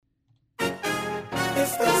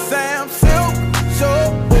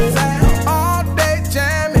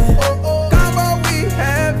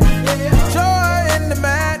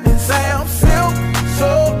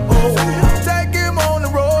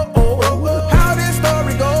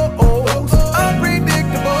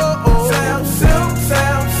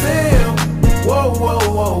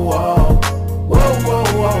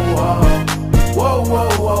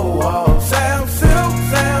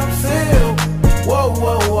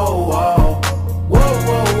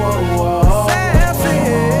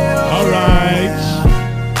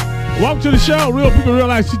to the show. Real people, real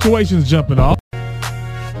life situations jumping off.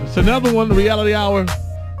 It's another one, the Reality Hour.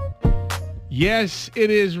 Yes, it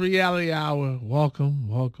is Reality Hour. Welcome,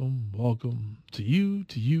 welcome, welcome to you,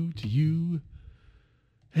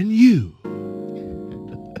 and you.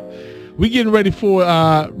 We getting ready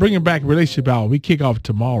for bringing back Relationship Hour. We kick off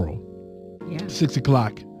tomorrow. Yeah. 6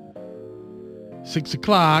 o'clock. 6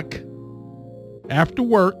 o'clock after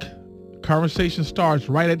work. Conversation starts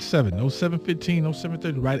right at 7. No 7:15, no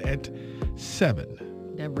 7:30, right at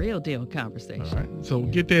 7. That real deal conversation. All right. So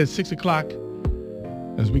get there at 6 o'clock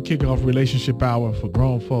as we kick off Relationship Hour for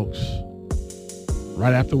grown folks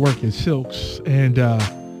right after work at Sylk's. And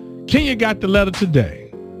Kenya got the letter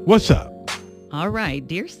today. What's up? All right.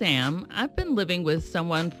 Dear Sam, I've been living with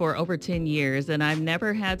someone for over 10 years, and I've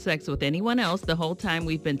never had sex with anyone else the whole time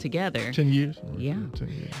we've been together. 10 years? Yeah. 10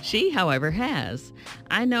 years. She, however, has.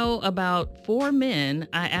 I know about 4 men.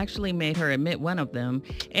 I actually made her admit one of them,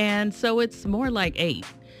 and so it's more like 8.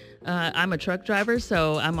 I'm a truck driver,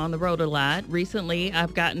 so I'm on the road a lot. Recently,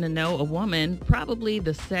 I've gotten to know a woman, probably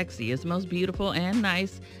the sexiest, most beautiful and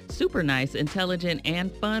nice, super nice, intelligent,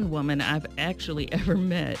 and fun woman I've actually ever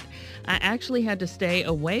met. I actually had to stay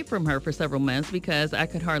away from her for several months because I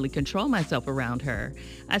could hardly control myself around her.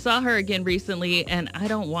 I saw her again recently, and I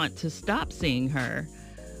don't want to stop seeing her.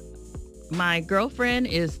 My girlfriend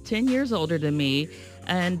is 10 years older than me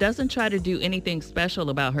and doesn't try to do anything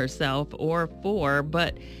special about herself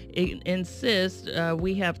but insists.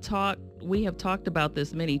 We have talked about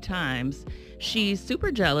this many times. She's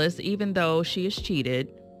super jealous, even though she is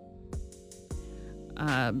cheated.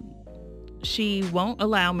 She won't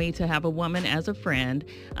allow me to have a woman as a friend.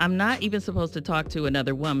 I'm not even supposed to talk to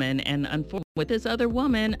another woman, and unfortunately, with this other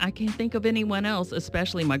woman, I can't think of anyone else,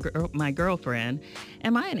 especially my girlfriend.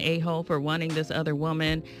 Am I an a-hole for wanting this other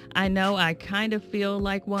woman? I know I kind of feel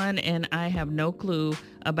like one, and I have no clue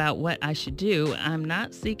about what I should do. I'm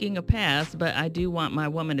not seeking a pass, but I do want my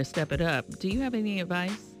woman to step it up. Do you have any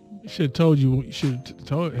advice? You should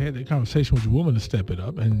have had that conversation with your woman to step it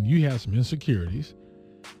up, and you have some insecurities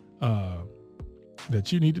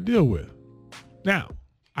that you need to deal with. Now,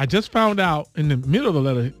 I just found out in the middle of the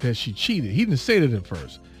letter that she cheated. He didn't say that at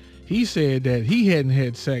first. He said that he hadn't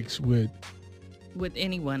had sex with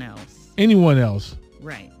anyone else. Anyone else.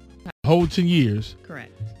 Right. The whole 10 years.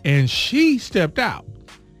 Correct. And she stepped out.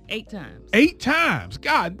 8 times. 8 times.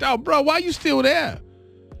 God, dog, bro, why you still there?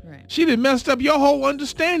 Right. She done messed up your whole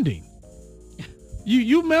understanding.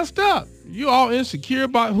 You messed up. You all insecure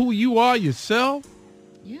about who you are yourself.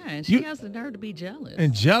 Yeah, and she has the nerve to be jealous.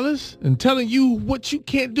 And jealous and telling you what you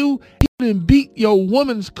can't do. He done beat your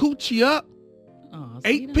woman's coochie up. Oh,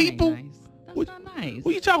 8 people? Nice. That's not nice.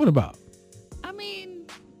 What are you talking about? I mean,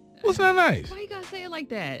 what's not nice? Why you gotta say it like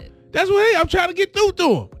that? That's what I'm trying to get through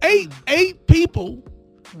to him. 8 people.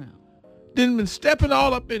 Well, Then been stepping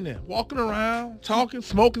all up in there, walking around, talking,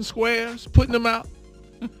 smoking squares, putting them out.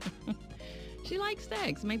 She likes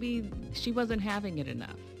sex. Maybe she wasn't having it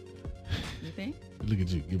enough. You think? Look at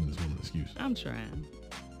you giving this woman an excuse. I'm trying.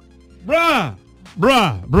 Bruh,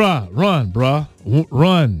 run,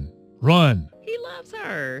 run. He loves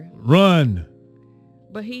her. Run.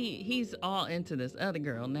 But he's all into this other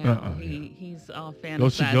girl now. He's all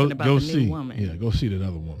fantasizing go about the see. new woman. Yeah, go see that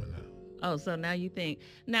other woman now. Oh, so now you think?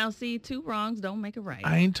 Now see, 2 wrongs don't make a right.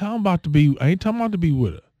 I ain't talking about to be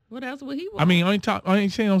with her. Well, that's what he wants. I mean, I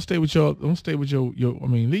ain't saying don't stay with your. I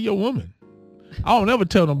mean, leave your woman. I don't never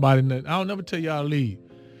tell nobody that. I don't never tell y'all to leave.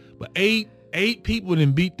 But 8 people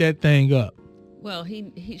didn't beat that thing up. Well,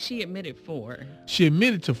 she admitted 4. She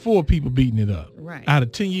admitted to 4 people beating it up. Right. Out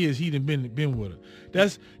of 10 years, he done been with her.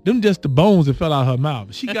 That's them just the bones that fell out her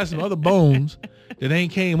mouth. She got some other bones that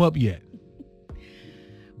ain't came up yet.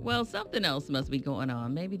 Well, something else must be going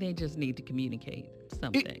on. Maybe they just need to communicate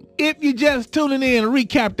something. If you just tuning in,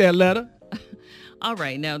 recap that letter. All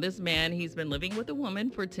right. Now, this man, he's been living with a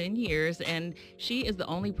woman for 10 years, and she is the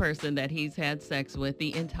only person that he's had sex with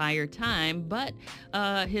the entire time. But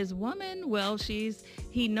his woman, well,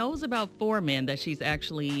 he knows about 4 men that she's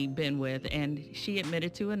actually been with, and she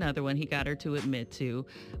admitted to another one he got her to admit to.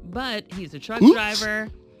 But he's a truck driver.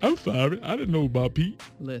 I'm sorry. I didn't know about Pete.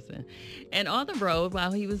 Listen. And on the road,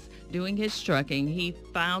 while he was doing his trucking, he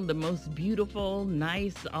found the most beautiful,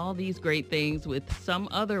 nice, all these great things with some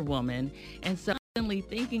other woman. And suddenly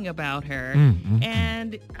thinking about her.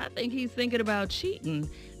 And I think he's thinking about cheating.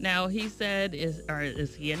 Now, he said,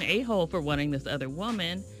 is he an a-hole for wanting this other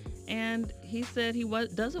woman? And he said he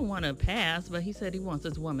doesn't want to pass, but he said he wants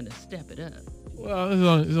his woman to step it up. Well,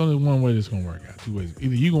 there's only one way this is going to work out. 2 ways.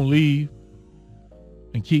 Either you're going to leave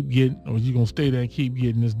and keep getting, or you're going to stay there and keep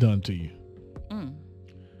getting this done to you.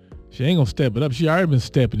 She ain't gonna step it up. She already been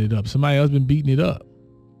stepping it up. Somebody else been beating it up.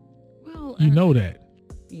 Well, you know that.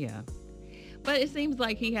 Yeah. But it seems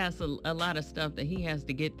like he has a lot of stuff that he has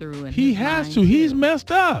to get through. And he has to. He's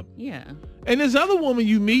messed up. Yeah. And this other woman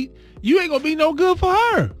you meet, you ain't gonna be no good for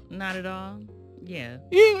her. Not at all. Yeah.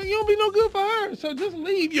 You don't be no good for her. So just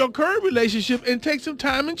leave your current relationship and take some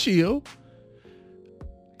time and chill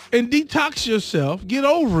and detox yourself. Get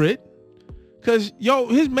over it. Cause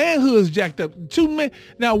his manhood is jacked up. One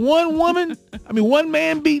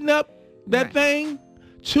man beating up that thing,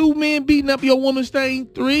 2 men beating up your woman's thing,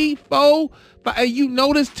 3, 4, 5, and you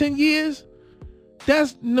notice 10 years.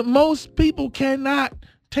 Most people cannot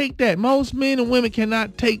take that. Most men and women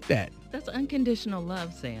cannot take that. That's unconditional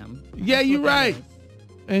love, Sam. Yeah, you're right.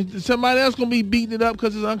 And somebody else gonna be beating it up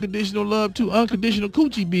because it's unconditional love too. Unconditional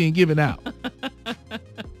coochie being given out.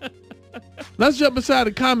 Let's jump inside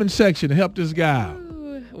the comment section to help this guy out.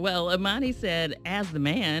 Well, Amani said, as the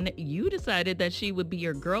man, you decided that she would be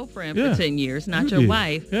your girlfriend for 10 years, not your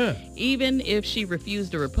wife. Yeah. Even if she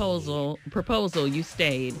refused a proposal, you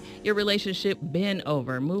stayed. Your relationship been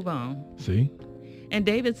over. Move on. See? And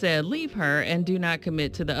David said, leave her and do not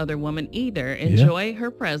commit to the other woman either. Enjoy her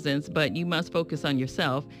presence, but you must focus on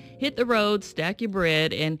yourself. Hit the road, stack your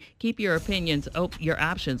bread, and keep your your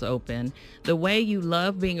options open. The way you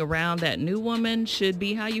love being around that new woman should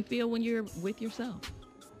be how you feel when you're with yourself.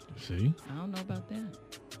 See? I don't know about that.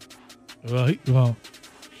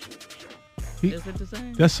 Is it the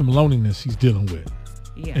same? That's some loneliness he's dealing with.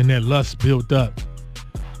 Yeah. And that lust built up.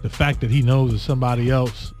 The fact that he knows there's somebody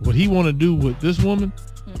else. What he want to do with this woman,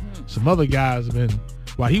 some other guys have been,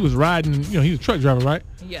 while he was riding, he was a truck driver, right?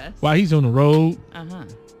 Yes. While he's on the road,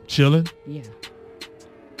 chilling. Yeah.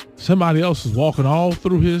 Somebody else is walking all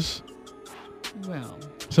through his. Well.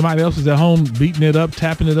 Somebody else is at home beating it up,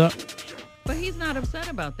 tapping it up. But he's not upset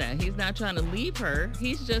about that. He's not trying to leave her.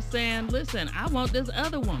 He's just saying, listen, I want this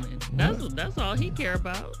other woman. That's all he care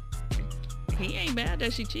about. He ain't mad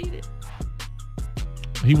that she cheated.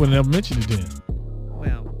 He wouldn't ever mention it then.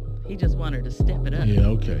 Well, he just wanted to step it up. Yeah,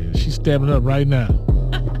 okay. She's stepping up right now.